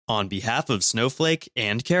On behalf of Snowflake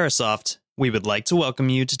and Carahsoft, we would like to welcome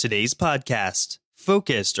you to today's podcast,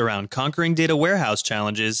 focused around conquering data warehouse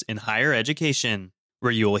challenges in higher education,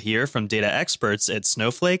 where you will hear from data experts at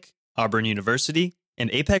Snowflake, Auburn University,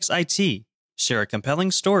 and Apex IT share a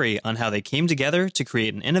compelling story on how they came together to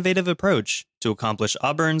create an innovative approach to accomplish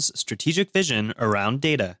Auburn's strategic vision around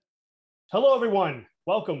data. Hello, everyone.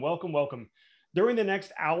 Welcome. During the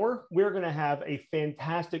next hour, we're going to have a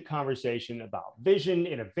fantastic conversation about vision,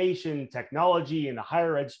 innovation, technology in the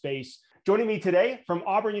higher ed space. Joining me today from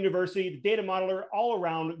Auburn University, the data modeler,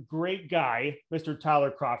 all-around great guy, Mr. Tyler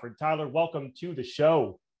Crawford. Tyler, welcome to the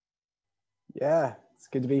show. Yeah, it's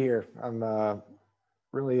good to be here. I'm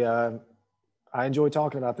really, I enjoy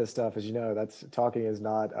talking about this stuff. As you know, talking is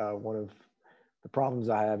not one of the problems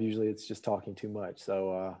I have. Usually it's just talking too much.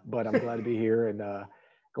 So, but I'm glad to be here and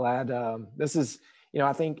glad this is,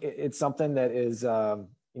 I think it's something that is, the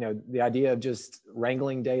idea of just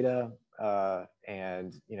wrangling data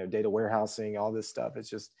and, data warehousing, all this stuff.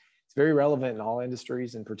 It's very relevant in all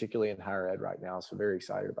industries and particularly in higher ed right now. So very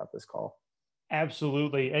excited about this call.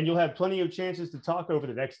 Absolutely. And you'll have plenty of chances to talk over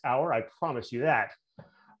the next hour. I promise you that.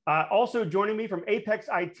 Also joining me from Apex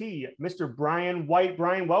IT, Mr. Brian White.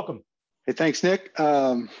 Brian, welcome. Hey, thanks, Nick.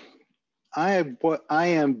 I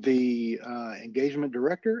am the engagement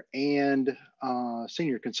director and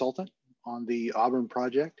senior consultant on the Auburn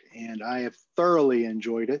project, and I have thoroughly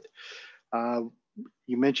enjoyed it.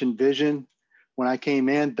 You mentioned vision. When I came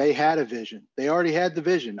in, they had a vision. They already had the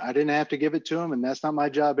vision. I didn't have to give it to them, and that's not my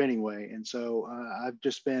job anyway. And so I've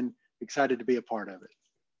just been excited to be a part of it.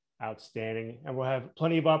 Outstanding. And we'll have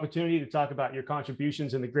plenty of opportunity to talk about your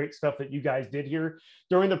contributions and the great stuff that you guys did here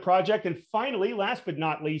during the project. And finally, last but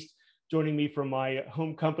not least, joining me from my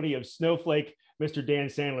home company of Snowflake, Mr. Dan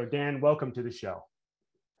Sandler. Dan, welcome to the show.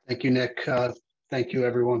 Thank you, Nick. Thank you,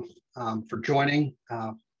 everyone, for joining.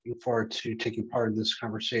 Looking forward to taking part in this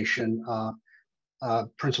conversation.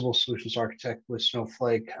 Principal Solutions Architect with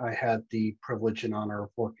Snowflake. I had the privilege and honor of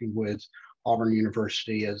working with Auburn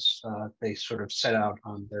University as they sort of set out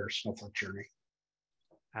on their Snowflake journey.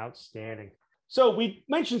 Outstanding. So we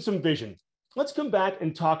mentioned some vision. Let's come back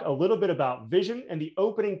and talk a little bit about vision and the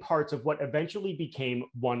opening parts of what eventually became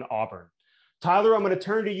One Auburn. Tyler, I'm going to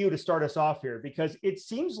turn to you to start us off here because it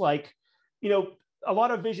seems like, a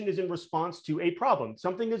lot of vision is in response to a problem.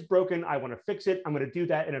 Something is broken. I want to fix it. I'm going to do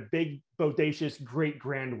that in a big, bodacious, great,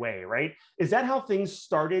 grand way, right? Is that how things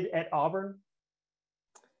started at Auburn?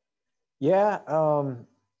 Yeah,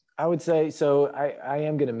 I would say so. I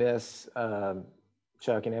am going to miss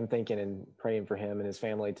Chuck, and I'm thinking and praying for him and his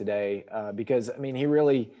family today because he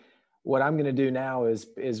really, what I'm going to do now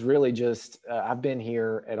is really just I've been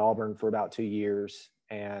here at Auburn for about 2 years,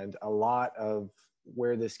 and a lot of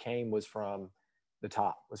where this came was from the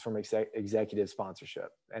top, was from executive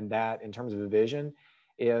sponsorship, and that in terms of a vision,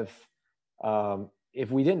 if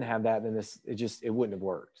we didn't have that, then it wouldn't have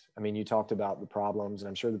worked. You talked about the problems, and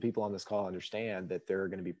I'm sure the people on this call understand that there are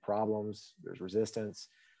going to be problems, there's resistance,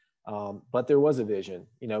 but there was a vision.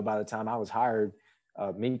 By the time I was hired,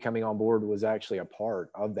 me coming on board was actually a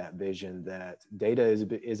part of that vision that data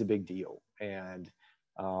is a big deal. And,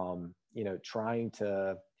 trying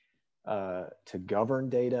to govern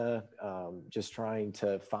data, just trying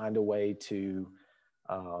to find a way to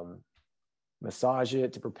massage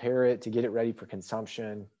it, to prepare it, to get it ready for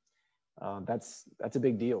consumption. That's a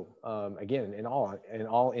big deal. Again, in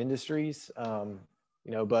all industries,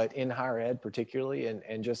 but in higher ed particularly,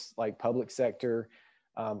 and just like public sector,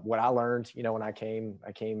 what I learned, when I came,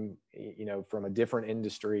 from a different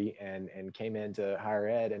industry and came into higher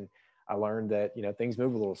ed, and I learned that, things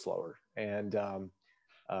move a little slower, and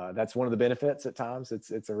that's one of the benefits at times.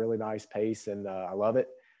 It's a really nice pace, and I love it.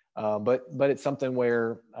 But it's something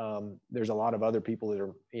where there's a lot of other people that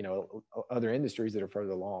are, other industries that are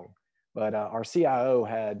further along. But our CIO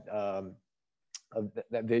had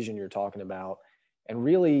that vision you're talking about, and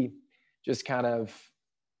really just kind of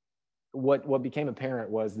what became apparent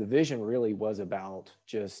was the vision really was about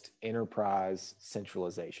just enterprise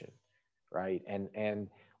centralization, right? And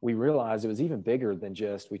we realized it was even bigger than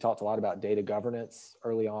we talked a lot about data governance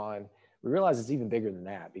early on. We realized it's even bigger than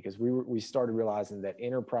that because we started realizing that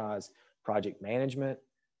enterprise project management,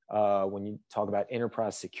 when you talk about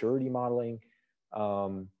enterprise security modeling,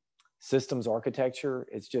 systems architecture,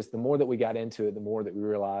 it's just the more that we got into it, the more that we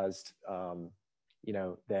realized,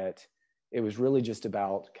 that it was really just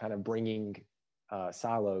about kind of bringing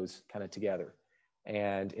silos kind of together.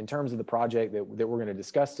 And in terms of the project that we're going to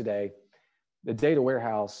discuss today, the data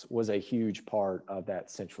warehouse was a huge part of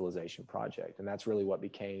that centralization project. And that's really what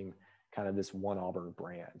became kind of this One Auburn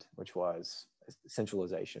brand, which was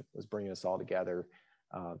centralization, was bringing us all together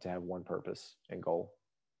to have one purpose and goal.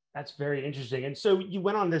 That's very interesting. And so you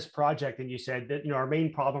went on this project and you said that, our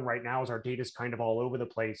main problem right now is our data is kind of all over the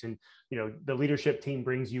place. And, the leadership team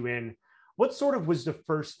brings you in. What sort of was the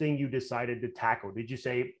first thing you decided to tackle? Did you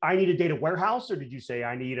say, I need a data warehouse, or did you say,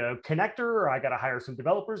 I need a connector, or I got to hire some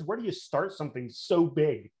developers? Where do you start something so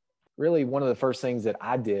big? Really, one of the first things that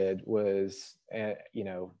I did was,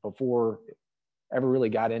 before I ever really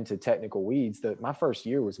got into technical weeds, that my first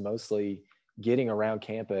year was mostly getting around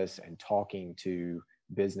campus and talking to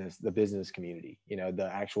the business community, the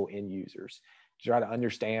actual end users, to try to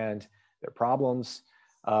understand their problems.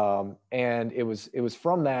 And it was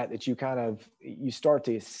from that you start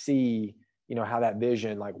to see, how that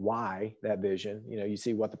vision, like why that vision, you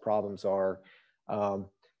see what the problems are.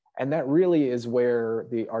 And that really is where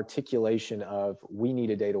the articulation of we need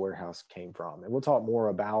a data warehouse came from. And we'll talk more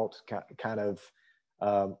about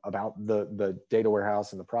about the data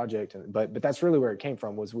warehouse and the project. But that's really where it came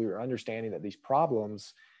from, was we were understanding that these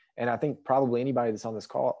problems, and I think probably anybody that's on this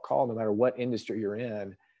call, no matter what industry you're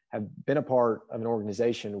in, have been a part of an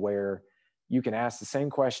organization where you can ask the same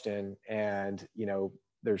question and,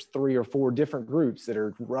 there's 3 or 4 different groups that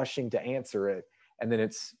are rushing to answer it. And then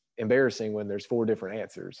it's embarrassing when there's 4 different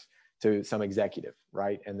answers to some executive,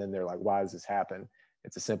 right? And then they're like, why does this happen?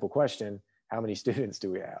 It's a simple question. How many students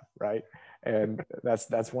do we have, right? And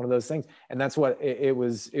that's one of those things. And that's what it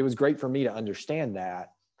was great for me to understand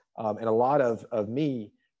that. And a lot of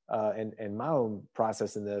me and my own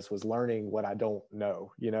process in this was learning what I don't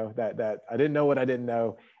know, that I didn't know what I didn't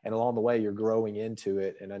know. And along the way, you're growing into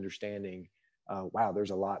it and understanding, wow,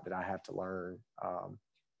 there's a lot that I have to learn.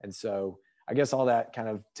 And so I guess all that kind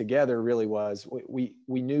of together really was, we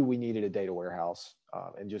knew we needed a data warehouse,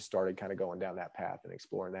 and just started kind of going down that path and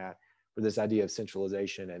exploring that for this idea of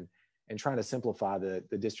centralization and trying to simplify the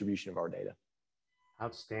distribution of our data.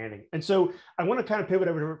 Outstanding. And so I want to kind of pivot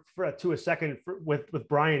over to a second with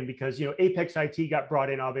Brian, because, Apex IT got brought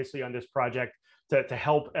in obviously on this project to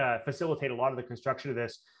help facilitate a lot of the construction of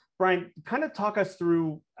this. Brian, kind of talk us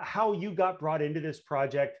through how you got brought into this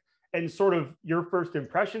project and sort of your first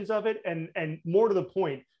impressions of it. And more to the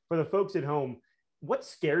point, for the folks at home, what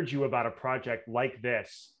scared you about a project like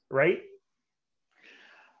this, right?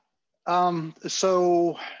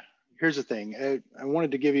 So here's the thing. I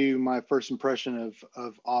wanted to give you my first impression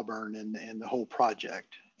of Auburn and the whole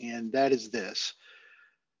project. And that is this.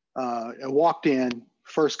 I walked in,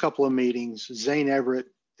 first couple of meetings, Zane Everett,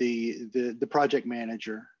 the project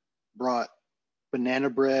manager, brought banana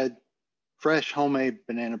bread, fresh homemade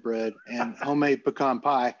banana bread, and homemade pecan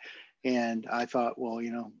pie. And I thought, well,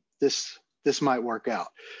 this might work out.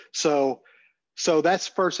 So that's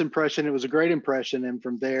first impression. It was a great impression. And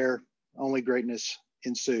from there, only greatness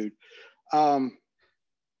ensued. Auburn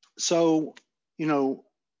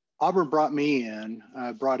brought me in,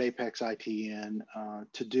 brought Apex IT in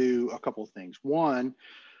to do a couple of things. One,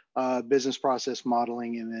 business process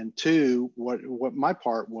modeling, and then 2, what my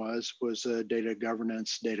part was data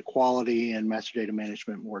governance, data quality, and master data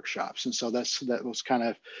management workshops. And so that was kind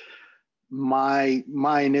of my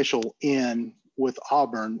initial in with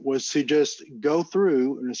Auburn, was to just go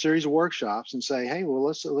through in a series of workshops and say, hey, well,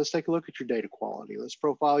 let's take a look at your data quality. Let's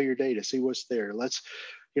profile your data, see what's there. Let's,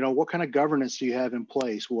 what kind of governance do you have in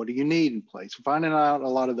place? What do you need in place? Finding out a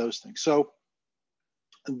lot of those things. So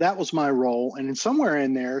that was my role. And then somewhere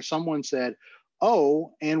in there, someone said,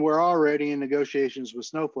 oh, and we're already in negotiations with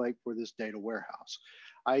Snowflake for this data warehouse.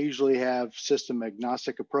 I usually have system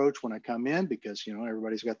agnostic approach when I come in, because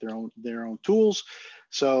everybody's got their own tools.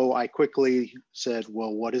 So I quickly said,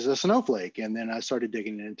 well, what is a Snowflake? And then I started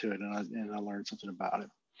digging into it, and I learned something about it.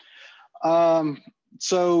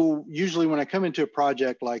 So usually when I come into a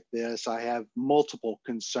project like this, I have multiple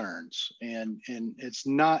concerns, and it's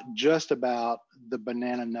not just about the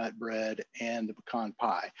banana nut bread and the pecan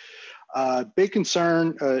pie. Big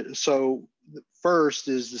concern. So first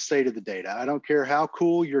is the state of the data. I don't care how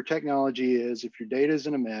cool your technology is. If your data is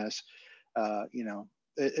in a mess,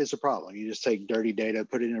 it's a problem. You just take dirty data,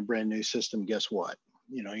 put it in a brand new system. Guess what?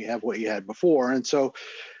 You have what you had before. And so,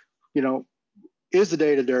 is the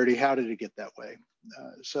data dirty? How did it get that way?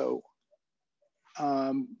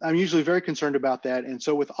 I'm usually very concerned about that. And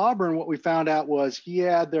so with Auburn, what we found out was,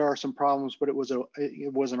 yeah, there are some problems, but it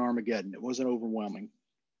wasn't Armageddon. It wasn't overwhelming.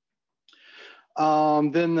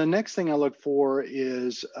 Then the next thing I look for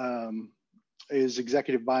is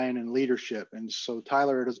executive buy-in and leadership. And so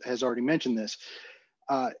Tyler has already mentioned this.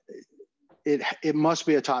 It must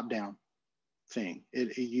be a top-down thing.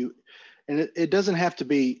 It doesn't have to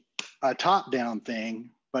be a top-down thing,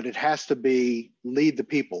 but it has to be lead the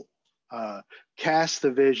people, cast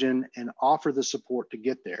the vision, and offer the support to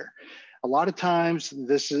get there. a lot of times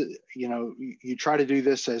this is, you try to do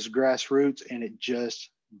this as grassroots and it just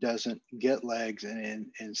doesn't get legs and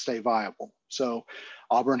stay viable. So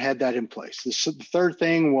Auburn had that in place. The third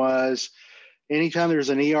thing was anytime there's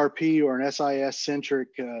an ERP or an SIS centric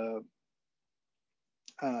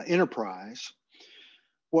enterprise,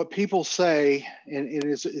 what people say, and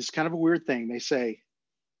it's kind of a weird thing, they say,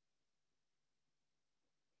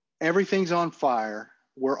 everything's on fire,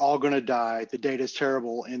 we're all going to die, the data is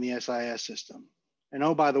terrible in the SIS system. And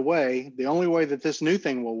oh, by the way, the only way that this new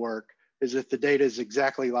thing will work is if the data is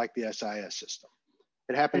exactly like the SIS system.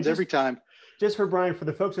 It happens every time. Just for Brian, for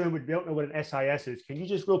the folks who don't know what an SIS is, can you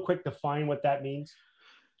just real quick define what that means?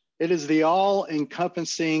 It is the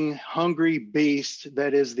all-encompassing hungry beast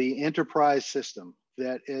that is the enterprise system,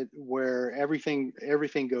 where everything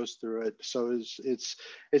goes through it. So it's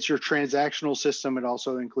your transactional system. It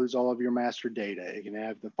also includes all of your master data. It can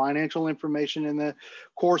have the financial information and the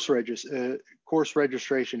course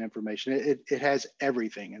registration information. It has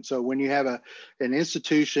everything. And so when you have an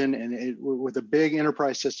institution and with a big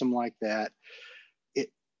enterprise system like that,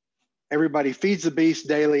 everybody feeds the beast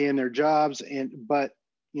daily in their jobs, but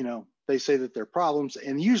they say that they're problems,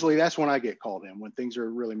 and usually that's when I get called in, when things are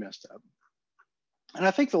really messed up. And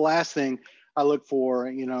I think the last thing I look for,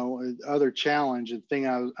 other challenge and thing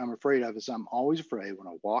I'm afraid of is I'm always afraid when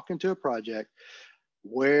I walk into a project,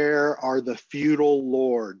 where are the feudal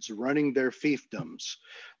lords running their fiefdoms?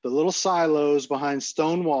 The little silos behind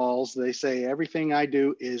stone walls, they say everything I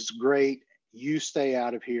do is great, you stay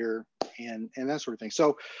out of here, and that sort of thing.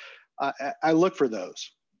 So I look for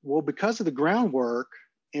those. Well, because of the groundwork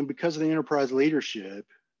and because of the enterprise leadership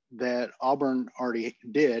that Auburn already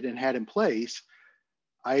did and had in place,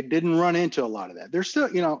 I didn't run into a lot of that. There's still,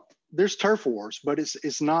 there's turf wars, but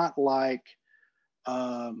it's not like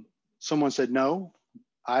someone said, no,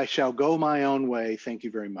 I shall go my own way. Thank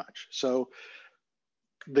you very much. So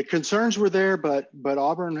the concerns were there, but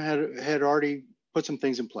Auburn had already put some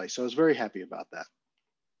things in place. So I was very happy about that.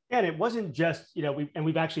 And it wasn't just,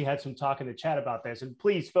 we've actually had some talk in the chat about this. And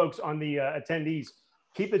please, folks, on the attendees,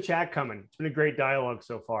 keep the chat coming. It's been a great dialogue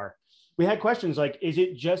so far. We had questions like, is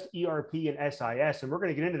it just ERP and SIS? And we're going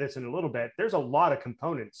to get into this in a little bit. There's a lot of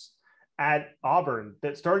components at Auburn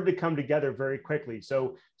that started to come together very quickly.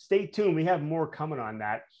 So stay tuned. We have more coming on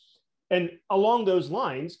that. And along those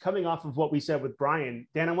lines, coming off of what we said with Brian,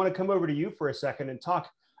 Dan, I want to come over to you for a second and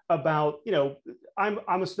talk about, I'm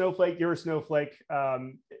a snowflake, you're a snowflake.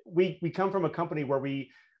 We come from a company where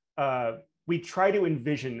we try to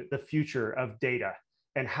envision the future of data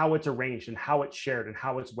and how it's arranged and how it's shared and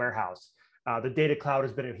how it's warehoused. The data cloud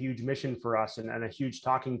has been a huge mission for us and a huge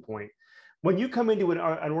talking point. When you come into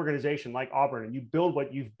an organization like Auburn and you build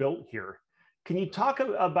what you've built here, can you talk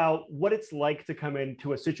about what it's like to come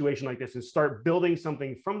into a situation like this and start building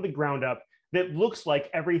something from the ground up that looks like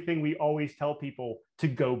everything we always tell people to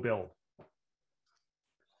go build?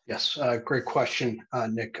 Yes, great question,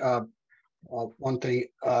 Nick. One thing,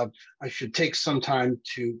 I should take some time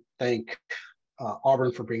to thank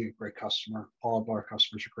Auburn for being a great customer. All of our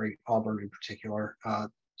customers are great, Auburn in particular.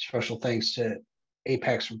 Special thanks to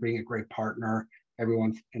Apex for being a great partner,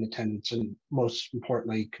 everyone in attendance, and most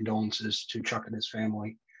importantly, condolences to Chuck and his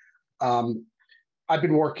family. I've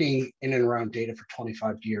been working in and around data for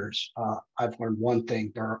 25 years. I've learned one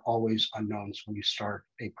thing: there are always unknowns when you start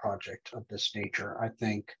a project of this nature. I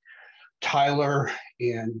think Tyler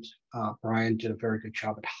and Brian did a very good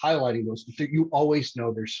job at highlighting those. You always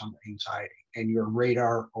know there's some anxiety, and your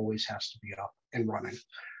radar always has to be up and running.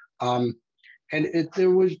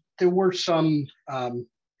 There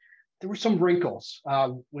were some wrinkles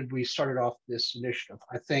when we started off this initiative.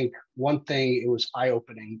 I think one thing, it was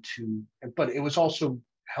eye-opening but it was also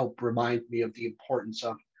helped remind me of the importance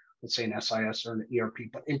of, let's say, an SIS or an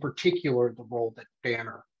ERP, but in particular, the role that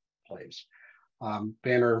Banner plays.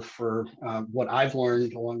 Banner, for what I've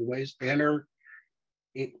learned along the ways, Banner,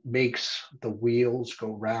 it makes the wheels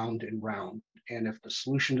go round and round. And if the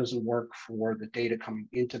solution doesn't work for the data coming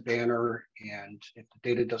into Banner, and if the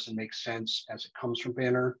data doesn't make sense as it comes from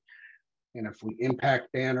Banner, and if we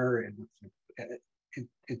impact Banner, and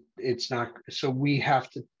it's not, so we have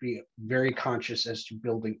to be very conscious as to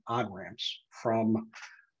building on-ramps from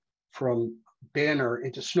Banner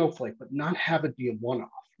into Snowflake, but not have it be a one-off,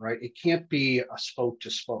 right? It can't be a spoke to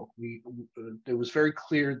spoke. It was very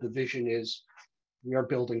clear the vision is we are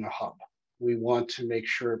building a hub. We want to make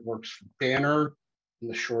sure it works for Banner in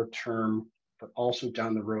the short term, but also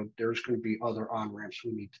down the road, there's going to be other on-ramps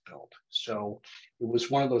we need to build. So it was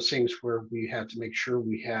one of those things where we had to make sure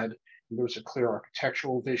there was a clear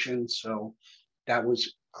architectural vision. So that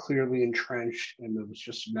was clearly entrenched, and it was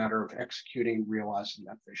just a matter of executing, realizing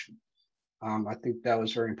that vision. I think that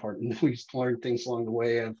was very important. We learned things along the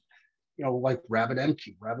way of, like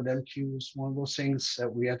RabbitMQ. RabbitMQ was one of those things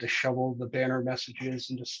that we had to shovel the banner messages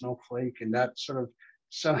into Snowflake, and that sort of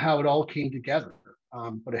somehow it all came together.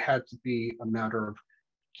 But it had to be a matter of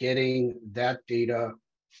getting that data,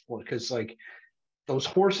 because like those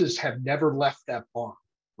horses have never left that barn,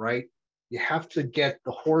 right? You have to get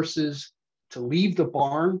the horses to leave the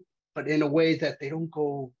barn, but in a way that they don't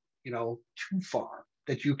go, too far,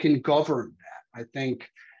 that you can govern that. I think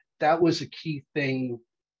that was a key thing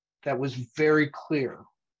that was very clear,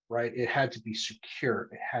 right? It had to be secure,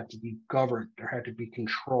 it had to be governed, there had to be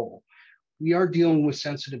control. We are dealing with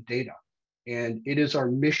sensitive data, and it is our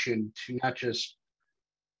mission to not just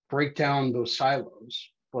break down those silos,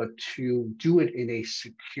 but to do it in a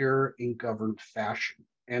secure and governed fashion.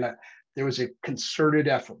 And there was a concerted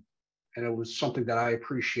effort, and it was something that I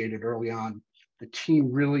appreciated early on. The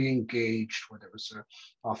team really engaged, where there was the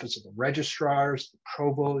Office of the Registrars, the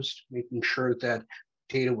Provost, making sure that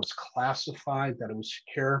data was classified, that it was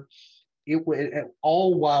secure. It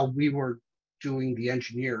all while we were doing the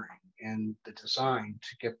engineering and the design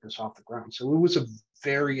to get this off the ground. So it was a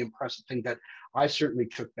very impressive thing that I certainly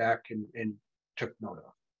took back and took note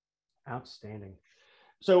of. Outstanding.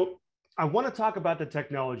 So I want to talk about the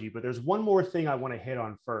technology, but there's one more thing I want to hit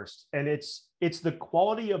on first, and it's the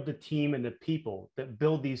quality of the team and the people that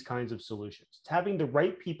build these kinds of solutions. It's having the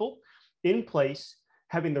right people in place,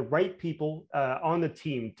 having the right people on the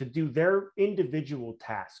team to do their individual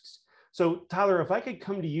tasks. So Tyler, if I could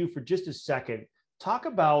come to you for just a second, talk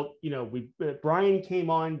about, Brian came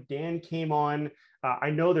on, Dan came on. I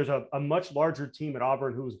know there's a much larger team at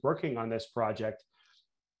Auburn who was working on this project.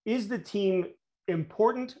 Is the team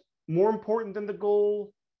important, more important than the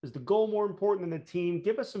goal? Is the goal more important than the team?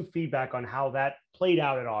 Give us some feedback on how that played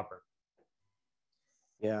out at Auburn.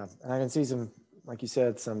 Yeah, and I can see some, like you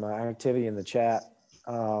said, some activity in the chat.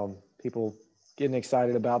 People getting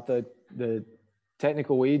excited about the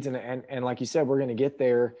technical weeds, and like you said, we're going to get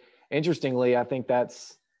there. Interestingly, I think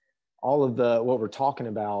that's all of what we're talking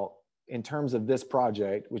about in terms of this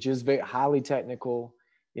project, which is very highly technical,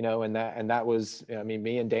 and that was,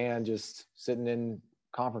 me and Dan just sitting in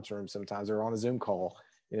conference rooms sometimes, or on a Zoom call,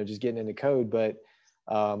 just getting into code. But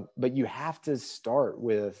you have to start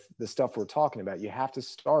with the stuff we're talking about. You have to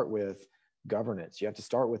start with governance. You have to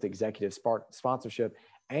start with executive sponsorship,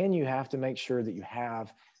 and you have to make sure that you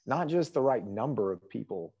have not just the right number of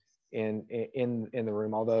people in the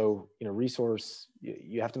room, although, resource,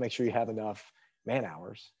 you have to make sure you have enough man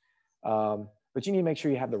hours, but you need to make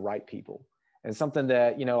sure you have the right people. And something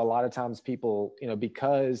that, a lot of times people,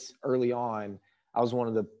 because early on, I was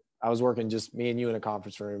working just me and you in a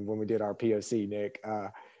conference room when we did our POC, Nick,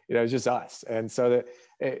 it was just us. And so that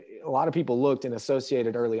a lot of people looked and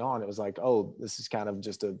associated early on, it was like, oh, this is kind of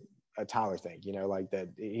just a Tyler thing, like that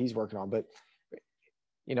he's working on. But,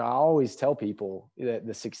 I always tell people that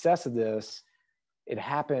the success of this, it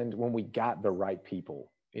happened when we got the right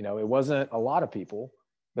people. It wasn't a lot of people,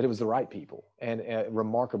 but it was the right people, and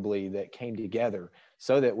remarkably that came together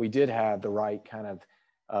so that we did have the right kind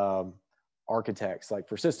of architects. Like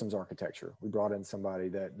for systems architecture, we brought in somebody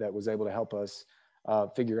that was able to help us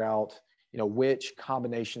figure out, which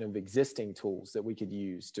combination of existing tools that we could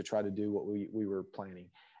use to try to do what we were planning.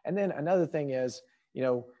 And then another thing is,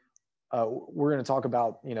 we're going to talk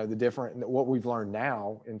about, the different, what we've learned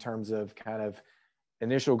now in terms of kind of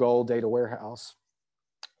initial goal, data warehouse.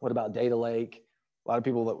 What about data lake? A lot of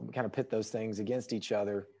people that kind of pit those things against each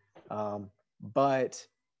other, but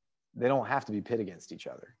they don't have to be pit against each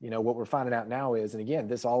other. What we're finding out now is, and again,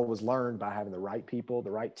 this all was learned by having the right people,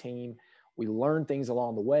 the right team. We learn things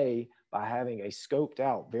along the way by having a scoped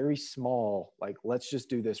out, very small, like, let's just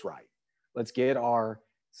do this right. Let's get our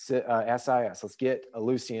SIS. Let's get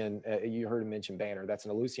Ellucian. You heard him mention Banner. That's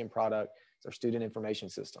an Ellucian product. It's our student information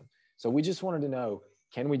system. So we just wanted to know,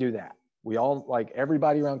 can we do that? We all, like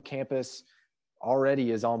everybody around campus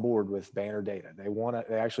already is on board with Banner data.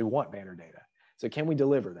 They actually want Banner data. So can we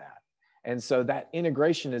deliver that? And so that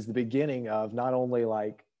integration is the beginning of not only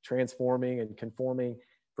like transforming and conforming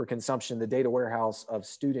for consumption the data warehouse of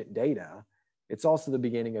student data, it's also the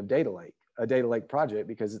beginning of Data Lake, a Data Lake project,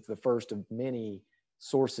 because it's the first of many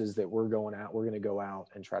sources that we're going to go out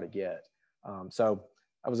and try to get. So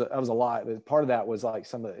that was a lot. Part of that was like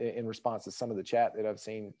in response to some of the chat that I've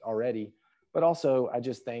seen already, but also I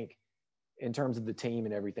just think in terms of the team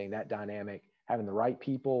and everything, that dynamic, having the right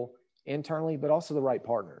people internally, but also the right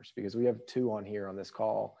partners, because we have two on here on this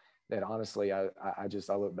call that honestly, I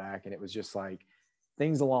look back and it was just like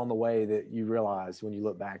things along the way that you realize when you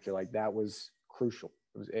look back, you're like, that was crucial.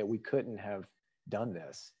 We couldn't have done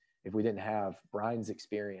this if we didn't have Brian's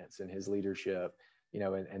experience and his leadership,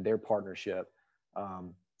 and their partnership,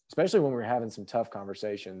 especially when we're having some tough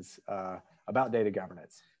conversations about data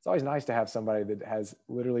governance. It's always nice to have somebody that has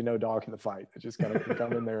literally no dog in the fight, that just kind of can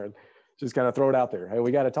come in there and just kind of throw it out there. Hey,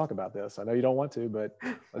 we got to talk about this. I know you don't want to, but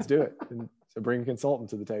let's do it. And so bring a consultant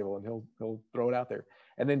to the table and he'll throw it out there.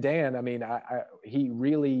 And then Dan, I mean, he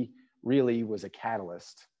really was a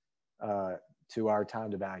catalyst to our time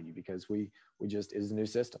to value, because it was a new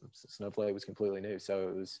system. So Snowflake was completely new. So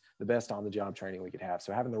it was the best on the job training we could have.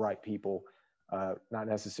 So having the right people, not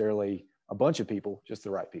necessarily a bunch of people, just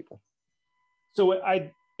the right people. So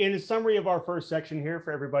in a summary of our first section here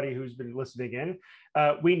for everybody who's been listening in,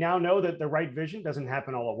 we now know that the right vision doesn't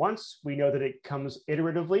happen all at once. We know that it comes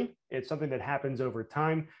iteratively. It's something that happens over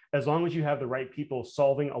time, as long as you have the right people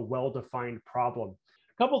solving a well-defined problem.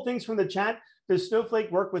 A couple things from the chat. Does Snowflake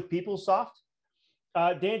work with PeopleSoft?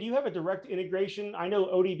 Dan, do you have a direct integration? I know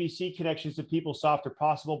ODBC connections to PeopleSoft are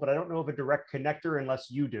possible, but I don't know of a direct connector unless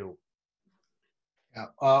you do. Yeah,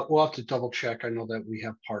 we'll have to double check. I know that we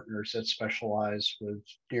have partners that specialize with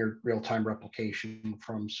near real-time replication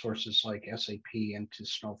from sources like SAP into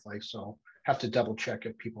Snowflake. So have to double check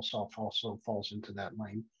if PeopleSoft also falls into that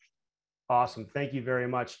lane. Awesome. Thank you very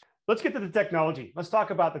much. Let's get to the technology. Let's talk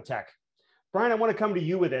about the tech. Brian, I want to come to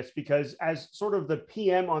you with this, because as sort of the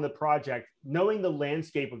PM on the project, knowing the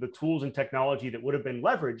landscape of the tools and technology that would have been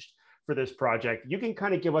leveraged for this project, you can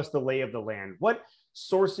kind of give us the lay of the land. What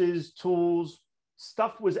sources, tools,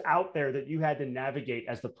 stuff was out there that you had to navigate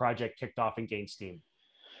as the project kicked off and gained steam?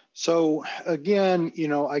 So again,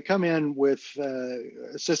 I come in with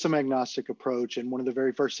a system agnostic approach. And one of the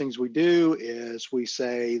very first things we do is we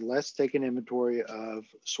say, let's take an inventory of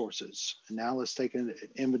sources. And now let's take an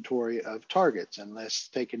inventory of targets, and let's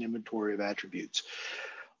take an inventory of attributes.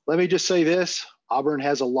 Let me just say this, Auburn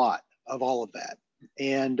has a lot of all of that.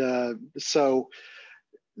 And so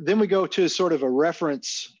then we go to sort of a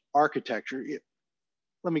reference architecture.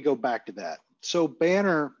 Let me go back to that. So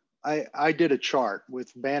Banner, I did a chart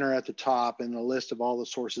with Banner at the top and a list of all the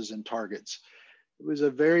sources and targets. It was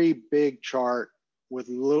a very big chart with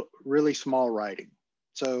really small writing.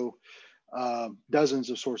 So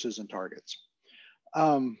dozens of sources and targets.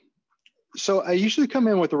 So I usually come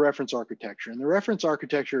in with a reference architecture, and the reference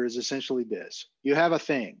architecture is essentially this. You have a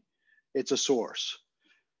thing, it's a source.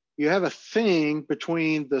 You have a thing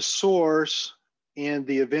between the source and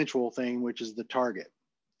the eventual thing, which is the target.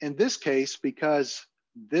 In this case, because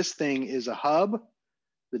this thing is a hub,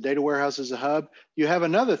 the data warehouse is a hub, you have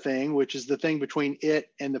another thing, which is the thing between it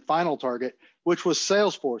and the final target, which was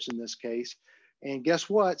Salesforce in this case. And guess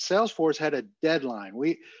what? Salesforce had a deadline.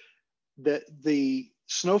 The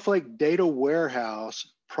Snowflake data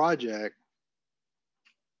warehouse project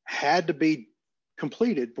had to be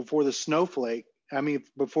completed before the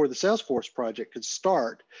before the Salesforce project could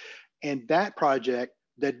start. And that project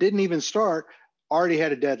that didn't even start already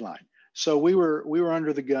had a deadline. So we were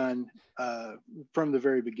under the gun from the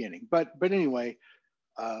very beginning. But anyway,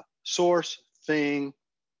 source, thing,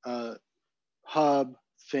 hub,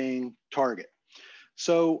 thing, target.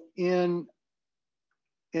 So in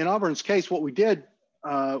Auburn's case, what we did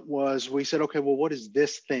was we said, okay, well, what is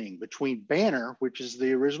this thing between Banner, which is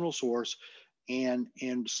the original source, and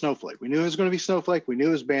Snowflake? We knew it was going to be Snowflake. We knew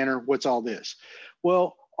it was Banner. What's all this?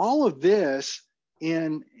 Well, all of this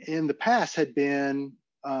in the past had been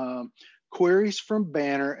queries from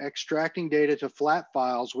Banner extracting data to flat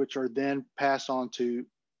files, which are then passed on to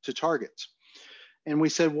targets. And we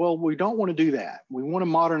said, well, we don't want to do that. We want to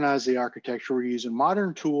modernize the architecture. We're using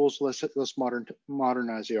modern tools. Let's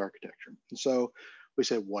modernize the architecture. And so we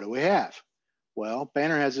said, what do we have? Well,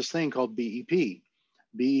 Banner has this thing called BEP.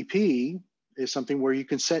 BEP is something where you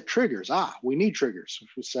can set triggers. We need triggers.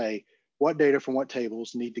 We say what data from what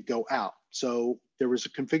tables need to go out. So there was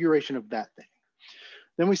a configuration of that thing.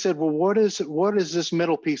 Then we said, well, what does this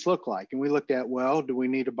middle piece look like? And we looked at, well, do we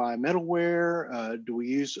need to buy middleware? Do we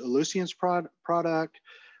use Ellucian's product?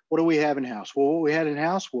 What do we have in-house? Well, what we had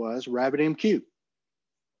in-house was RabbitMQ.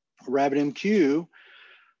 RabbitMQ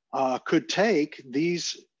could take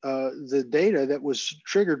the data that was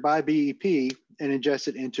triggered by BEP and ingest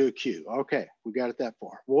it into a queue. Okay, we got it that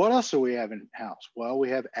far. What else do we have in-house? Well, we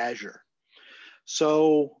have Azure.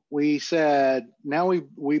 So we said, now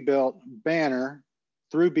we built Banner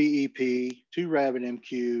through BEP to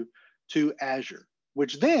RabbitMQ to Azure,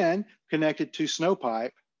 which then connected to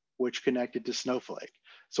Snowpipe, which connected to Snowflake.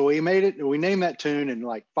 So we named that tune in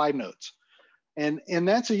like 5 notes. And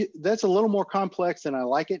that's a little more complex than I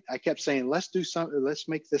like it. I kept saying, let's do something, let's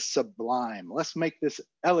make this sublime, let's make this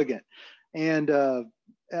elegant. And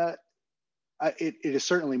it is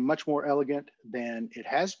certainly much more elegant than it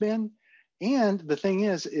has been. And the thing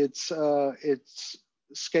is, it's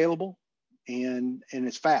scalable and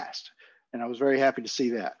it's fast. And I was very happy to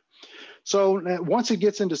see that. So once it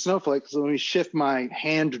gets into Snowflake, so let me shift my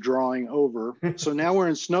hand drawing over. So now we're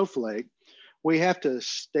in Snowflake. We have to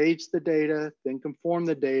stage the data, then conform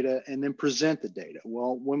the data, and then present the data.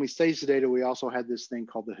 Well, when we stage the data, we also had this thing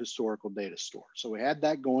called the historical data store. So we had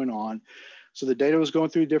that going on. So the data was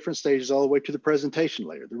going through different stages all the way to the presentation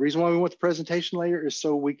layer. The reason why we want the presentation layer is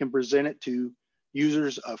so we can present it to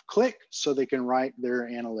users of Qlik so they can write their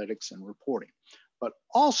analytics and reporting. But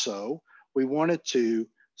also, we wanted to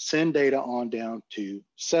send data on down to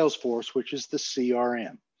Salesforce, which is the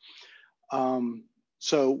CRM.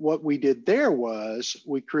 So what we did there was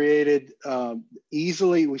we created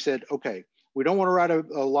easily, we said, okay, we don't want to write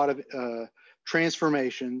a lot of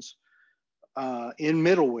transformations in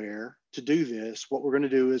middleware to do this. What we're going to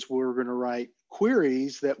do is we're going to write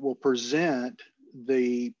queries that will present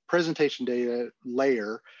the presentation data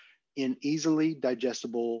layer in easily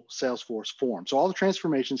digestible Salesforce form. So all the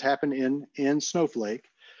transformations happen in Snowflake.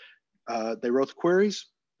 They wrote the queries,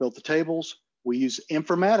 built the tables. We use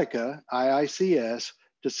Informatica, IICS,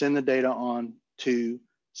 to send the data on to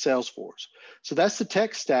Salesforce. So that's the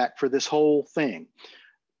tech stack for this whole thing.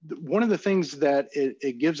 One of the things that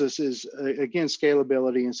it gives us is, again,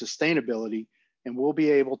 scalability and sustainability, and we'll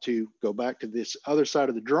be able to go back to this other side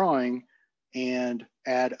of the drawing and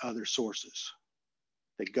add other sources.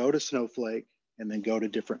 They go to Snowflake and then go to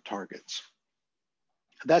different targets.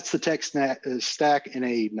 That's the tech stack in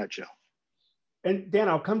a nutshell. And Dan,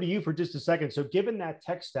 I'll come to you for just a second. So given that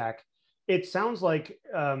tech stack, it sounds like,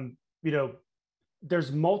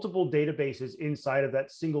 there's multiple databases inside of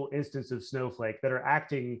that single instance of Snowflake that are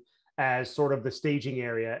acting as sort of the staging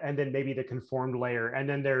area, and then maybe the conformed layer. And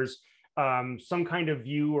then there's some kind of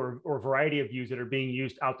view or variety of views that are being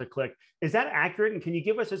used out to Qlik. Is that accurate? And can you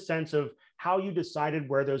give us a sense of how you decided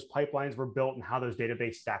where those pipelines were built and how those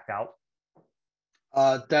databases stacked out?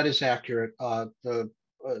 That is accurate.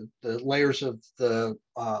 The layers of the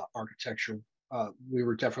architecture, we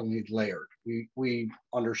were definitely layered. We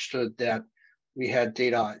understood that we had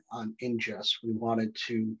data on ingest. We wanted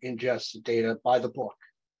to ingest the data by the book,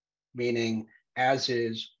 meaning as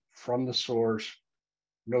is from the source,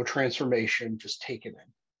 no transformation, just take it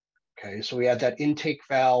in. Okay, so we had that intake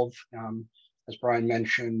valve. As Brian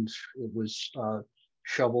mentioned, it was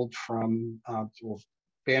shoveled from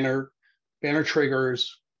Banner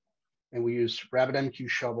triggers, and we used RabbitMQ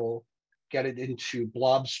shovel, get it into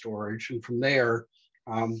blob storage. And from there,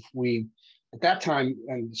 we, at that time,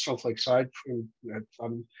 and Snowflake side,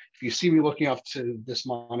 if you see me looking up to this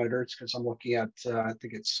monitor, it's because I'm looking at, I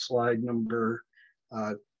think it's slide number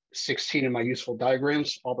 16 in my useful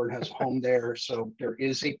diagrams. Auburn has a home there. So there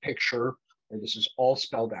is a picture, and this is all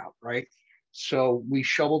spelled out, right? So we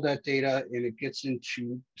shovel that data and it gets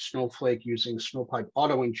into Snowflake using Snowpipe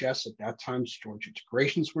auto ingest. At that time, storage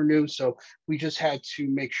integrations were new. So we just had to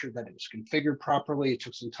make sure that it was configured properly. It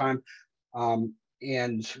took some time.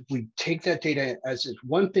 And we take that data as is.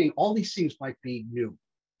 One thing, all these things might be new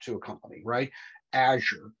to a company, right?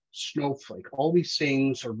 Azure, Snowflake, all these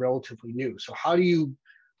things are relatively new. So how do you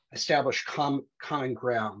establish common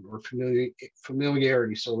ground or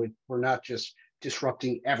familiarity so we're not just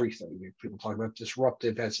disrupting everything? People talk about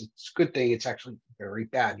disruptive as it's a good thing. It's actually very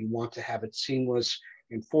bad. You want to have it seamless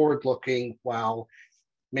and forward-looking while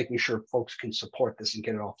making sure folks can support this and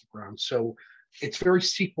get it off the ground. So it's very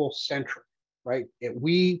SQL-centric, right?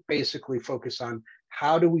 We basically focus on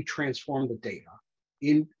how do we transform the data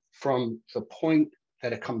in from the point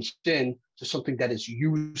that it comes in to something that is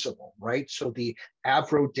usable, right? So the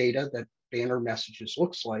Avro data that Banner Messages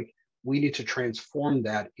looks like, we need to transform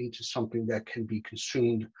that into something that can be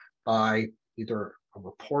consumed by either a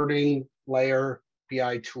reporting layer,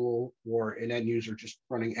 BI tool, or an end user just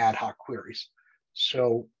running ad hoc queries.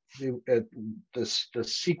 So the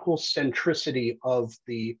SQL centricity of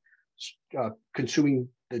the consuming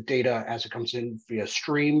the data as it comes in via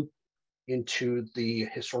stream into the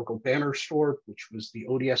historical Banner store, which was the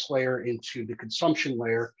ODS layer, into the consumption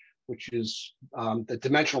layer, which is the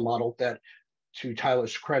dimensional model that, to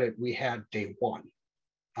Tyler's credit, we had day one.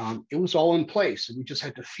 It was all in place and we just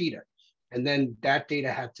had to feed it. And then that data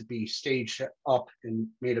had to be staged up and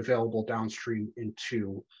made available downstream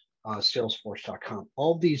into Salesforce.com.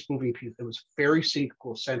 All these moving pieces, it was very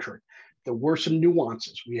SQL centric. There were some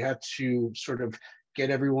nuances. We had to sort of get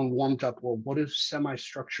everyone warmed up. Well, what do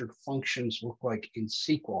semi-structured functions look like in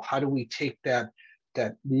SQL? How do we take that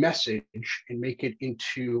message and make it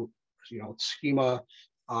into, schema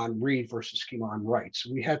on read versus schema on write? So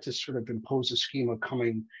we had to sort of impose a schema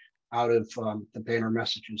coming out of the banner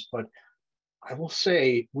messages. But I will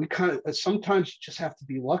say we kind of sometimes just have to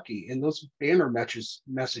be lucky. And those banner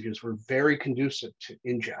messages were very conducive to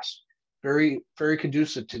ingest, very, very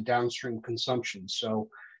conducive to downstream consumption. So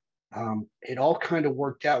it all kind of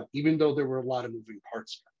worked out, even though there were a lot of moving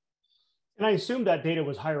parts. And I assume that data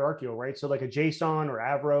was hierarchical, right? So like a JSON or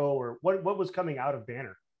Avro, or what was coming out of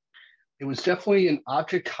Banner? It was definitely an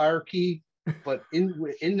object hierarchy, but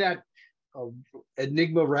in that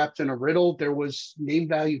enigma wrapped in a riddle, there was name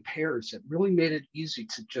value pairs that really made it easy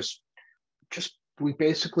to just we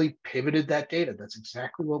basically pivoted that data. That's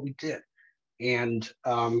exactly what we did. And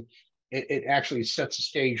it actually sets the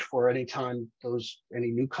stage for any time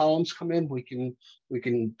any new columns come in, we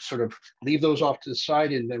can sort of leave those off to the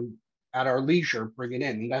side and then at our leisure bring it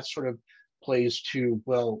in. And that sort of plays to,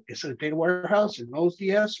 well, is it a data warehouse, an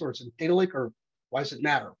ODS, or is it a data lake, or why does it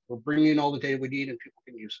matter? We're bringing in all the data we need and people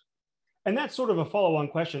can use it. And that's sort of a follow-on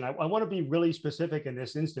question. I want to be really specific in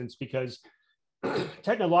this instance because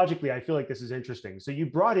technologically, I feel like this is interesting. So you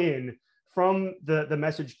brought in from the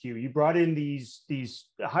message queue, you brought in these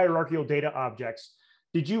hierarchical data objects.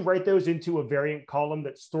 Did you write those into a variant column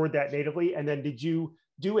that stored that natively? And then did you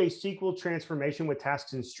do a SQL transformation with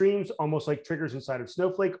tasks and streams, almost like triggers inside of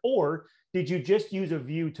Snowflake? Or did you just use a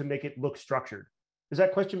view to make it look structured? Does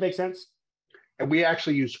that question make sense? And we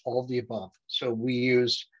actually use all of the above. So we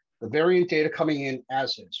use the variant data coming in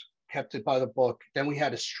as is, kept it by the book. Then we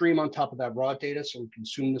had a stream on top of that raw data. So we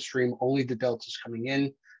consume the stream, only the deltas coming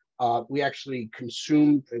in. We actually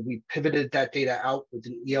we pivoted that data out with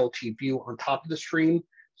an ELT view on top of the stream.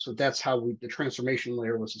 So that's how the transformation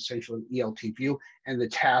layer was essentially an ELT view. And the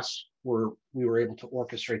tasks we were able to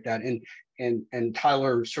orchestrate that. And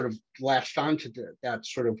Tyler sort of latched onto that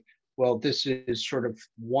sort of, well, this is sort of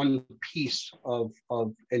one piece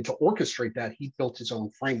and to orchestrate that, he built his own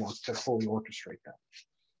framework to fully orchestrate that.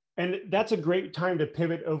 And that's a great time to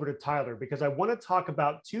pivot over to Tyler, because I want to talk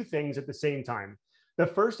about two things at the same time. The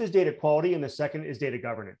first is data quality, and the second is data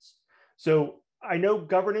governance. So I know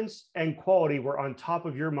governance and quality were on top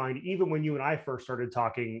of your mind, even when you and I first started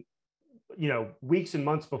talking, weeks and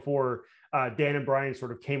months before Dan and Brian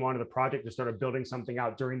sort of came onto the project and started building something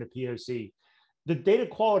out during the POC. The data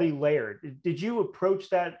quality layer, did you approach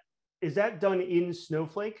that? Is that done in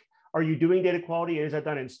Snowflake? Are you doing data quality? Is that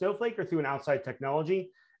done in Snowflake or through an outside technology?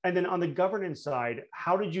 And then on the governance side,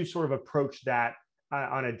 how did you sort of approach that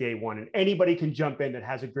on a day one? And anybody can jump in that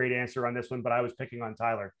has a great answer on this one, but I was picking on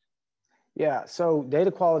Tyler. Yeah, so data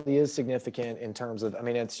quality is significant in terms of,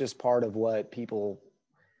 it's just part of what people,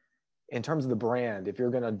 in terms of the brand, if you're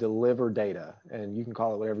going to deliver data, and you can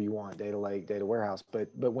call it whatever you want, data lake, data warehouse, but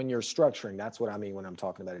when you're structuring, that's what I mean when I'm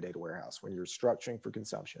talking about a data warehouse. When you're structuring for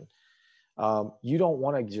consumption, you don't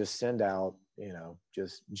want to just send out,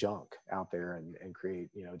 just junk out there and create,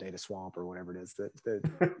 data swamp or whatever it is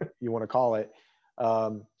that you want to call it.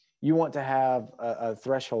 You want to have a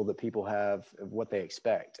threshold that people have of what they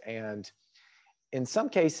expect. And in some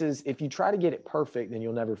cases, if you try to get it perfect, then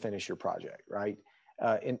you'll never finish your project, right?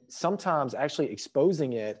 And sometimes actually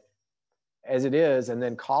exposing it as it is and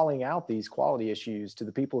then calling out these quality issues to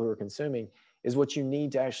the people who are consuming is what you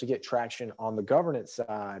need to actually get traction on the governance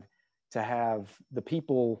side, to have the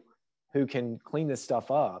people who can clean this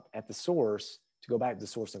stuff up at the source to go back to the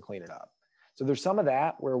source and clean it up. So there's some of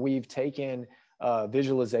that where we've taken our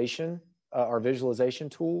visualization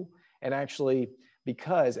tool, and actually,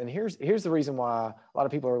 because, and here's the reason why a lot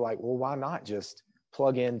of people are like, well, why not just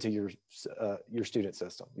plug into your student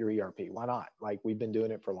system, your ERP? Why not? Like, we've been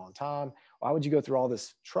doing it for a long time. Why would you go through all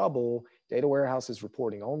this trouble? Data warehouse is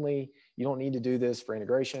reporting only. You don't need to do this for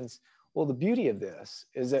integrations. Well, the beauty of this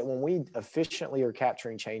is that when we efficiently are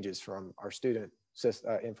capturing changes from our student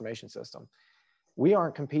information system, we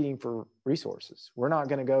aren't competing for resources. We're not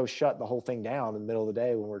going to go shut the whole thing down in the middle of the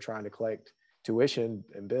day when we're trying to collect tuition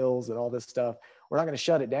and bills and all this stuff. We're not going to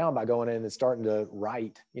shut it down by going in and starting to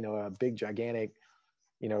write, a big, gigantic,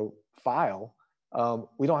 file.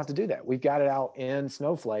 We don't have to do that. We've got it out in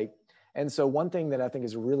Snowflake. And so one thing that I think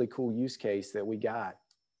is a really cool use case that we got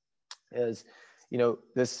is,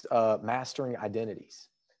 this mastering identities.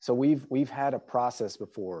 So we've had a process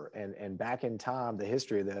before, and back in time, the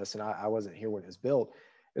history of this, and I wasn't here when it was built,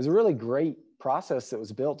 is a really great process that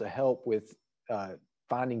was built to help with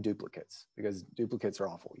finding duplicates, because duplicates are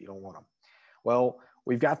awful. You don't want them. Well,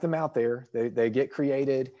 we've got them out there. They get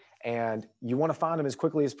created, and you want to find them as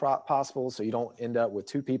quickly as possible so you don't end up with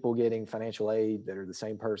two people getting financial aid that are the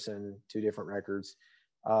same person, two different records.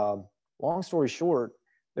 Long story short,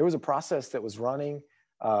 there was a process that was running.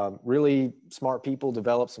 Really smart people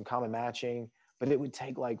developed some common matching, but it would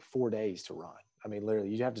take like 4 days to run. Literally,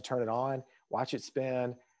 you have to turn it on, watch it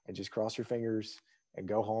spin, and just cross your fingers and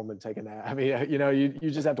go home and take a nap. I mean,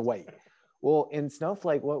 you just have to wait. Well, in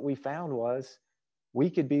Snowflake, what we found was we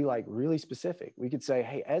could be like really specific. We could say,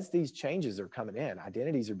 hey, as these changes are coming in,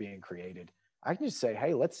 identities are being created. I can just say,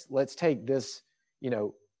 hey, let's take this,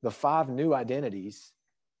 the 5 new identities.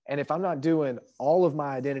 And if I'm not doing all of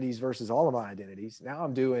my identities versus all of my identities, now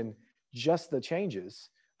I'm doing just the changes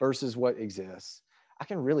versus what exists. I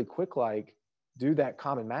can really quick do that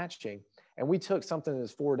common matching. And we took something that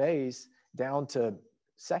was 4 days down to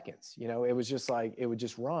seconds. It was just it would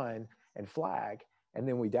just run and flag. And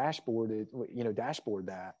then we dashboard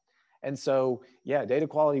that. And so, yeah, data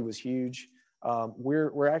quality was huge.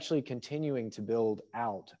 We're actually continuing to build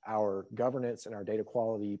out our governance and our data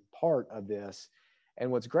quality part of this. And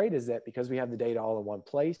what's great is that because we have the data all in one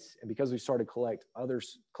place, and because we started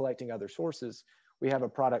collecting other sources, we have a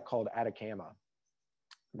product called Atacama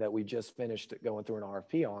that we just finished going through an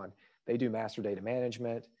RFP on. They do master data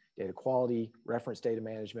management, data quality, reference data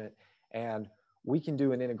management, and we can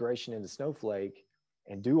do an integration into Snowflake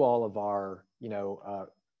and do all of our,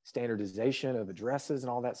 standardization of addresses and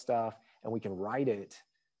all that stuff. And we can write it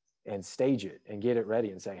and stage it and get it ready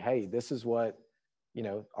and say, hey, this is what,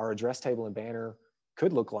 our address table and banner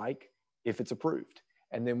could look like if it's approved.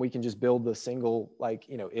 And then we can just build the single,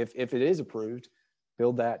 if it is approved,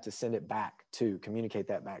 build that to send it back to, communicate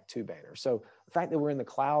that back to Banner. So the fact that we're in the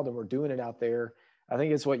cloud and we're doing it out there, I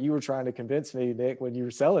think it's what you were trying to convince me, Nick, when you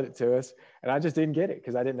were selling it to us. And I just didn't get it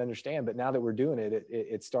because I didn't understand. But now that we're doing it,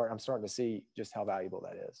 I'm starting to see just how valuable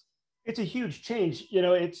that is. It's a huge change.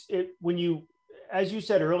 When you, as you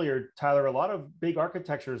said earlier, Tyler, a lot of big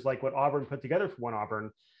architectures like what Auburn put together for One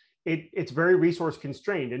Auburn, it's very resource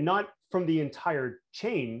constrained, and not from the entire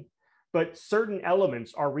chain, but certain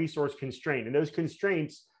elements are resource constrained. And those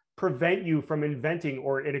constraints prevent you from inventing,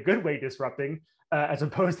 or in a good way, disrupting, as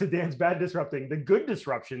opposed to Dan's bad disrupting, the good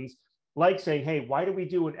disruptions, like saying, hey, why do we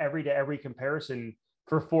do an every to every comparison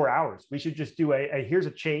for 4 hours? We should just do here's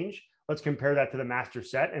a change. Let's compare that to the master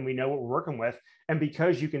set, and we know what we're working with. And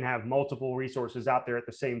because you can have multiple resources out there at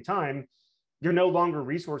the same time, you're no longer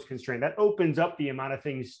resource constrained. That opens up the amount of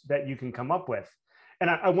things that you can come up with. And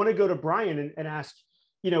I want to go to Brian and ask,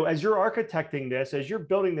 as you're architecting this, as you're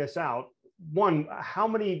building this out, one, how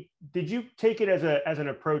many, did you take it as an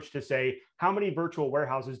approach to say, how many virtual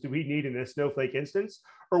warehouses do we need in this Snowflake instance?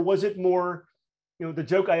 Or was it more, the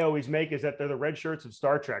joke I always make is that they're the red shirts of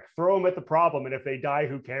Star Trek. Throw them at the problem, and if they die,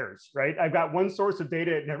 who cares, right? I've got one source of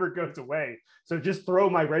data, it never goes away. So just throw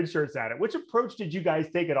my red shirts at it. Which approach did you guys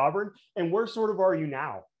take at Auburn, and where sort of are you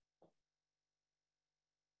now?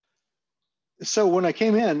 So when I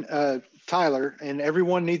came in, Tyler, and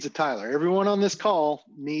everyone needs a Tyler. Everyone on this call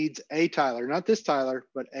needs a Tyler, not this Tyler,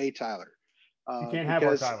 but a Tyler. You can't have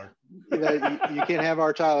our Tyler. You can't have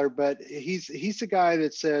our Tyler, but he's the guy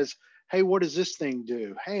that says, hey, what does this thing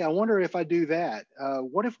do? Hey, I wonder if I do that.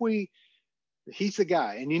 What if he's the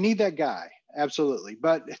guy, and you need that guy, absolutely.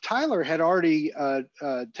 But Tyler had already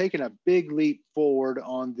taken a big leap forward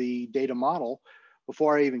on the data model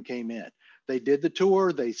before I even came in. They did the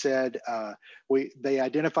tour. They said, they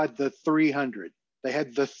identified the 300. They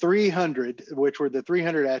had the 300, which were the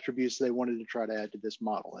 300 attributes they wanted to try to add to this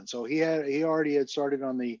model. And so he already had started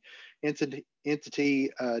on the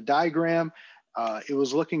entity diagram. It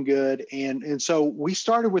was looking good. And so we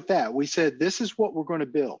started with that. We said, this is what we're going to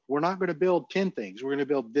build. We're not going to build 10 things. We're going to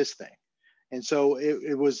build this thing. And so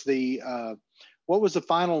it was what was the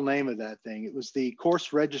final name of that thing? It was the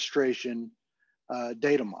course registration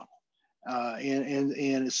data model.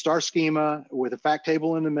 And star schema with a fact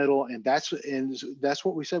table in the middle. And that's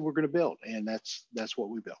what we said we're going to build. And that's what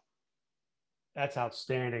we built. That's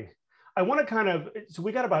outstanding. I want to so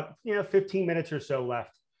we got about 15 minutes or so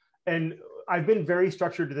left. And I've been very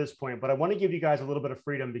structured to this point, but I want to give you guys a little bit of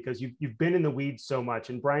freedom because you've been in the weeds so much.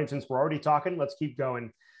 And Brian, since we're already talking, let's keep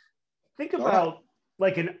going. Think about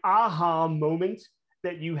like an aha moment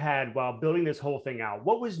that you had while building this whole thing out.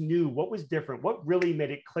 What was new? What was different? What really made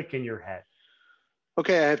it click in your head?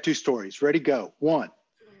 Okay, I have 2 stories. Ready, go. 1,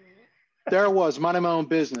 there I was minding my own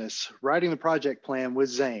business, writing the project plan with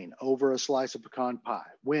Zane over a slice of pecan pie.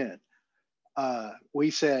 When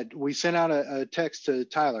we sent out a text to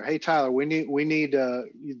Tyler. Hey, Tyler, we need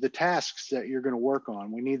the tasks that you're going to work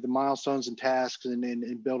on. We need the milestones and tasks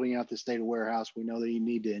and building out this data warehouse. We know that you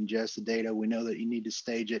need to ingest the data. We know that you need to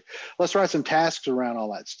stage it. Let's write some tasks around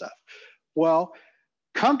all that stuff. Well,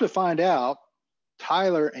 come to find out,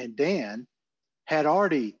 Tyler and Dan had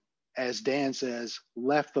already, as Dan says,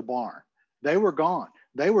 left the barn. They were gone.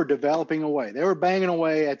 They were developing away. They were banging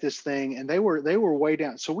away at this thing, and they were way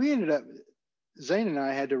down. So we ended up, Zane and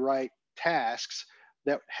I had to write tasks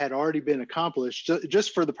that had already been accomplished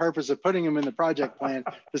just for the purpose of putting them in the project plan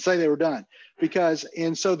to say they were done.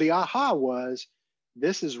 And so the aha was,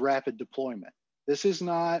 this is rapid deployment. This is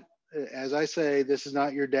not, as I say, this is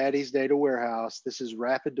not your daddy's data warehouse. This is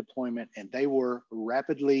rapid deployment, and they were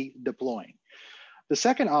rapidly deploying. The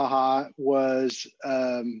second aha was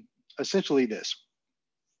essentially this.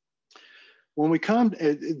 When we come,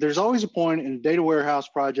 there's always a point in a data warehouse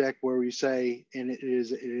project where we say, and it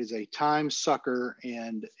is a time sucker,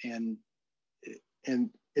 and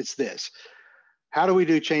it's this. How do we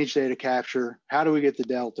do change data capture? How do we get the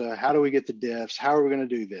delta? How do we get the diffs? How are we going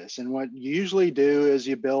to do this? And what you usually do is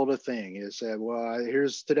you build a thing. You say, well,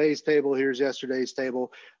 here's today's table, here's yesterday's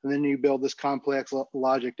table, and then you build this complex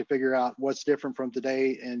logic to figure out what's different from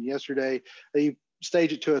today and yesterday. You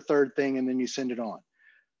stage it to a third thing, and then you send it on.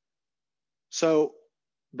 So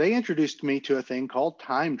they introduced me to a thing called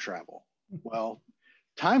time travel. Well,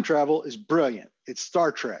 time travel is brilliant. It's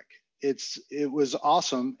Star Trek. It was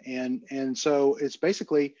awesome. And so it's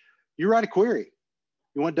basically, you write a query.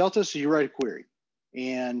 You want delta, so you write a query.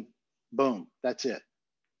 And boom, that's it.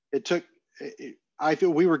 I feel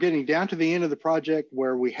we were getting down to the end of the project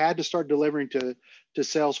where we had to start delivering to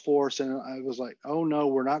Salesforce. And I was like, oh no,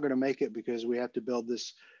 we're not going to make it because we have to build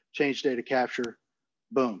this change data capture.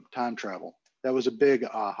 Boom, time travel. That was a big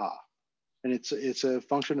aha. And it's a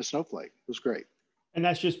function of Snowflake. It was great. And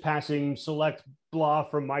that's just passing select blah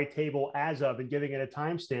from my table as of and giving it a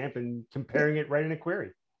timestamp and comparing it right in a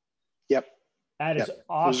query. Yep. That is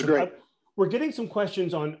awesome. It was great. We're getting some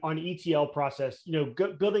questions on ETL process,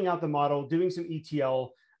 building out the model, doing some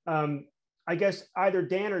ETL. I guess either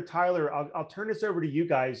Dan or Tyler, I'll turn this over to you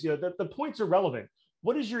guys. The points are relevant.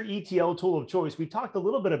 What is your ETL tool of choice? We talked a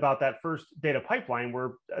little bit about that first data pipeline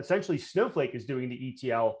where essentially Snowflake is doing the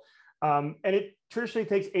ETL. And it traditionally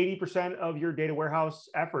takes 80% of your data warehouse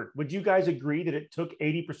effort. Would you guys agree that it took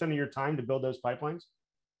 80% of your time to build those pipelines?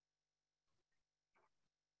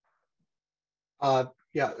 I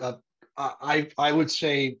would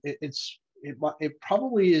say it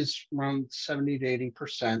probably is around 70 to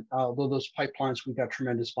 80%. Although those pipelines we got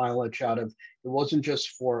tremendous mileage out of. It wasn't just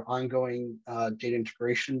for ongoing data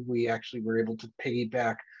integration. We actually were able to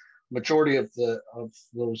piggyback majority of the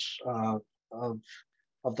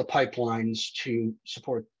pipelines to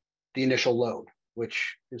support the initial load,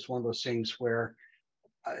 which is one of those things where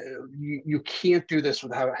you can't do this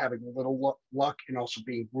without having a little luck and also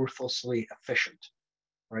being ruthlessly efficient,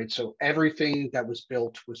 right? So everything that was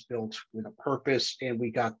built with a purpose, and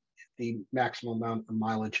we got the maximum amount of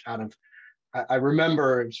mileage out of. I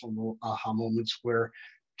remember some aha moments where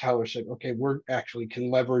Tyler said, okay, we're actually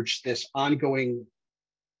can leverage this ongoing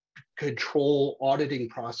control auditing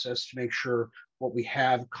process to make sure what we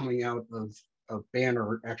have coming out of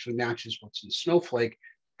Banner actually matches what's in Snowflake.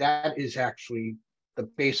 That is actually the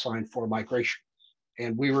baseline for migration.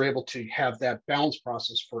 And we were able to have that balance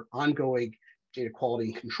process for ongoing data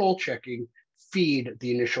quality and control checking feed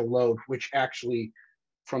the initial load, which actually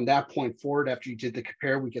from that point forward, after you did the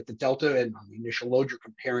compare, we get the delta, and on the initial load, you're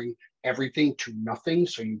comparing everything to nothing.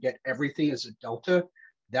 So you get everything as a delta.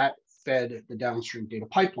 That fed the downstream data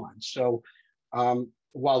pipeline. So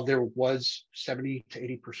while there was 70 to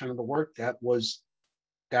 80% of the work, that was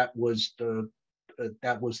the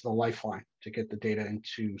lifeline to get the data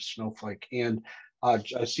into Snowflake. And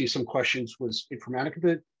I see some questions. Was Informatica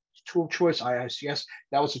the tool of choice? IICS,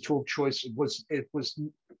 that was a tool of choice. It was,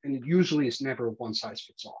 and it usually is never one size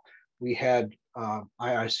fits all. We had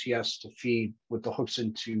IICS to feed with the hooks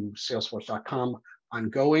into Salesforce.com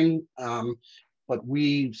ongoing, but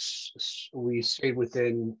we stayed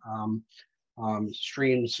within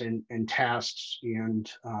streams and tasks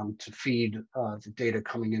and to feed the data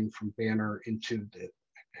coming in from Banner into the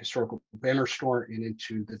historical Banner store and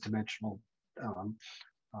into the dimensional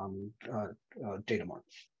data mart.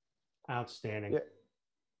 Outstanding. Yeah.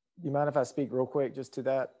 You mind if I speak real quick just to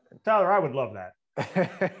that? Tyler, I would love that.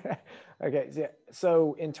 Okay.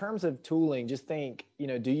 So in terms of tooling, just think,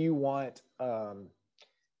 do you want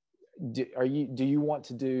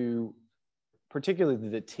to do particularly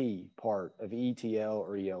the T part of ETL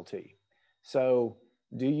or ELT? So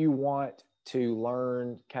do you want to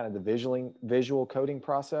learn kind of the visual coding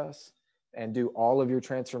process and do all of your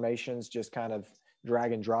transformations just kind of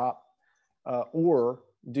drag and drop? Or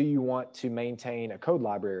do you want to maintain a code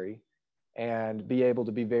library and be able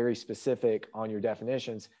to be very specific on your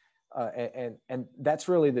definitions? And that's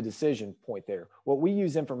really the decision point there. What we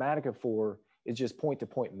use Informatica for is just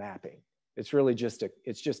point-to-point mapping. It's really just a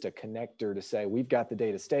connector to say, we've got the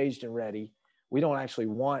data staged and ready. We don't actually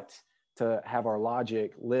want to have our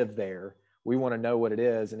logic live there. We want to know what it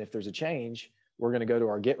is. And if there's a change, we're going to go to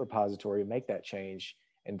our Git repository and make that change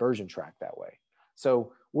and version track that way.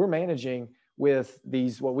 So we're managing with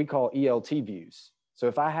these, what we call ELT views. So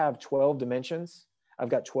if I have 12 dimensions, I've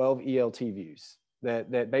got 12 ELT views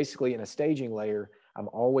that basically in a staging layer, I'm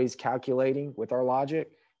always calculating with our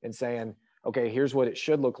logic and saying, okay, here's what it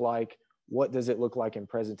should look like. What does it look like in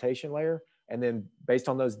presentation layer? And then based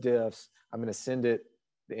on those diffs, I'm going to send it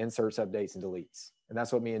the inserts, updates, and deletes. And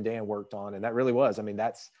that's what me and Dan worked on. And that really was, I mean,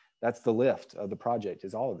 that's the lift of the project,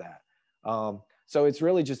 is all of that. So it's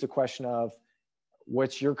really just a question of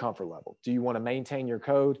what's your comfort level? Do you want to maintain your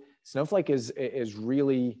code? Snowflake is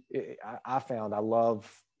really, I found, I love,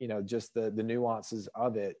 just the nuances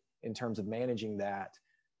of it in terms of managing that.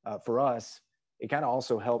 For us, it kind of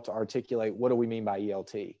also helped to articulate, what do we mean by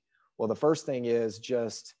ELT? Well, the first thing is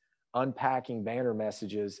just unpacking banner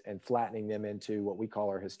messages and flattening them into what we call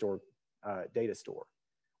our historic data store,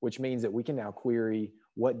 which means that we can now query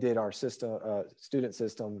what did our system, student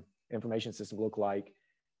system, information system look like,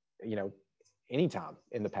 anytime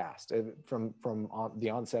in the past, from the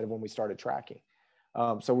onset of when we started tracking.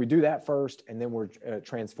 So we do that first, and then we're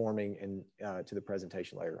transforming to the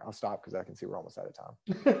presentation layer. I'll stop because I can see we're almost out of time.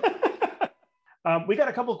 We got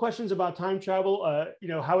a couple of questions about time travel,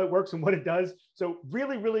 how it works and what it does. So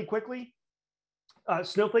really, really quickly,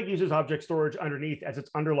 Snowflake uses object storage underneath as its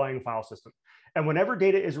underlying file system. And whenever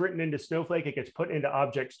data is written into Snowflake, it gets put into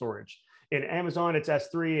object storage. In Amazon, it's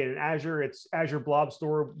S3, and in Azure, it's Azure Blob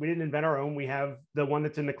Store. We didn't invent our own. We have the one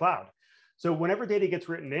that's in the cloud. So whenever data gets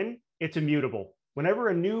written in, it's immutable. Whenever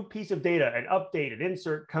a new piece of data, an update, an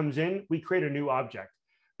insert comes in, we create a new object.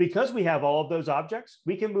 Because we have all of those objects,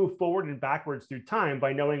 we can move forward and backwards through time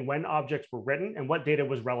by knowing when objects were written and what data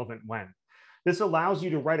was relevant when. This allows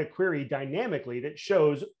you to write a query dynamically that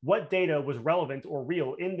shows what data was relevant or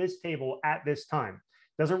real in this table at this time.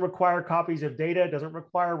 Doesn't require copies of data, doesn't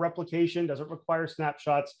require replication, doesn't require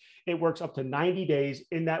snapshots. It works up to 90 days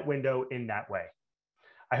in that window in that way.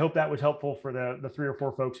 I hope that was helpful for the 3 or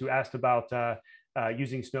 4 folks who asked about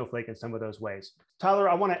using Snowflake in some of those ways. Tyler,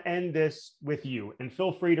 I want to end this with you, and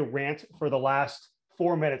feel free to rant for the last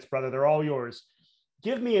 4 minutes, brother. They're all yours.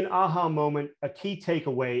 Give me an aha moment, a key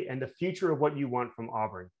takeaway, and the future of what you want from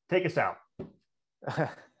Auburn. Take us out.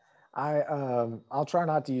 I'll try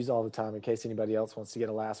not to use all the time in case anybody else wants to get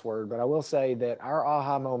a last word, but I will say that our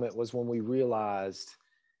aha moment was when we realized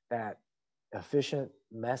that efficient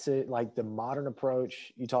message, like the modern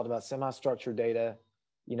approach, you talked about semi-structured data,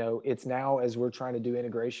 it's now, as we're trying to do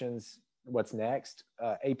integrations, what's next,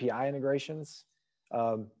 API integrations.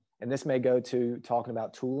 And this may go to talking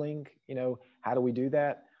about tooling, how do we do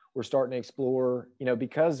that? We're starting to explore,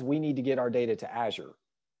 because we need to get our data to Azure.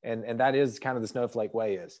 And that is kind of the Snowflake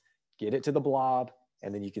way, is get it to the blob,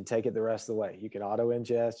 and then you can take it the rest of the way. You can auto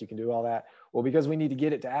ingest, you can do all that. Well, because we need to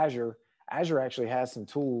get it to Azure, Azure actually has some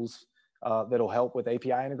tools that'll help with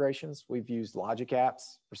API integrations. We've used Logic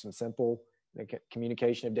Apps for some simple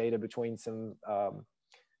communication of data between some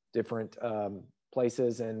different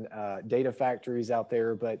places and data factories out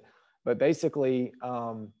there. But basically,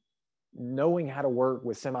 knowing how to work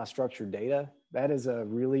with semi-structured data, that is a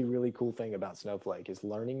really, really cool thing about Snowflake, is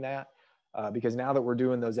learning that. Because now that we're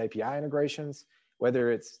doing those API integrations,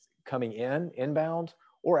 whether it's coming inbound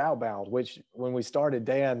or outbound, which when we started,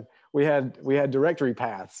 Dan, we had directory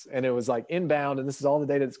paths, and it was like inbound, and this is all the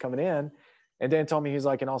data that's coming in. And Dan told me, he's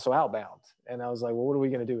like, and also outbound. And I was like, well, what are we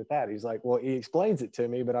going to do with that? He's like, well, he explains it to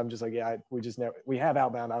me, but I'm just like, yeah, we have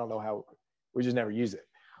outbound. I don't know how, we just never use it.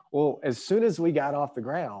 Well, as soon as we got off the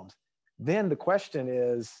ground, then the question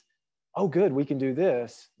is, oh, good, we can do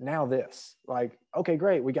this. Now this, like, okay,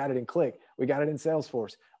 great. We got it in Qlik. We got it in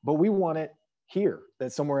Salesforce, but we want it here,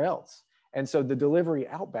 that's somewhere else. And so the delivery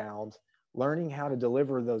outbound, learning how to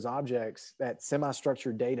deliver those objects, that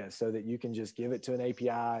semi-structured data, so that you can just give it to an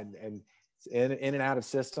API and in and out of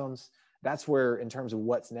systems. That's where, in terms of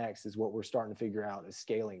what's next, is what we're starting to figure out, is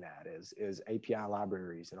scaling that, is API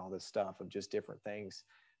libraries and all this stuff of just different things.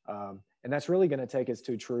 And that's really going to take us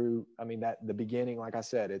to true, that the beginning, like I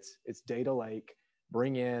said, it's data lake,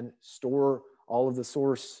 bring in, store all of the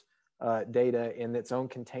source data in its own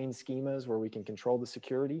contained schemas where we can control the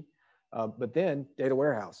security. But then data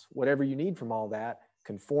warehouse, whatever you need from all that,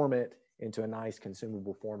 conform it into a nice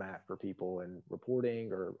consumable format for people and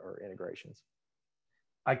reporting or integrations.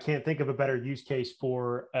 I can't think of a better use case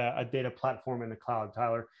for a data platform in the cloud,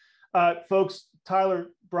 Tyler. Folks, Tyler,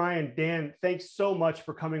 Brian, Dan, thanks so much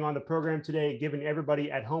for coming on the program today, giving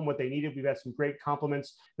everybody at home what they needed. We've had some great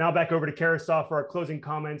compliments. Now back over to Carahsoft for our closing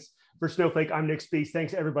comments. For Snowflake, I'm Nick Spees.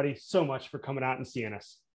 Thanks everybody so much for coming out and seeing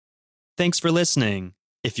us. Thanks for listening.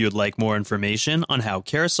 If you would like more information on how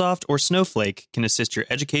Carahsoft or Snowflake can assist your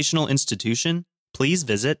educational institution, please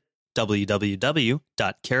visit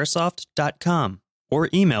www.carahsoft.com or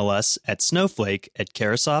email us at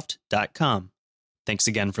snowflake@carahsoft.com. Thanks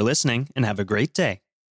again for listening and have a great day.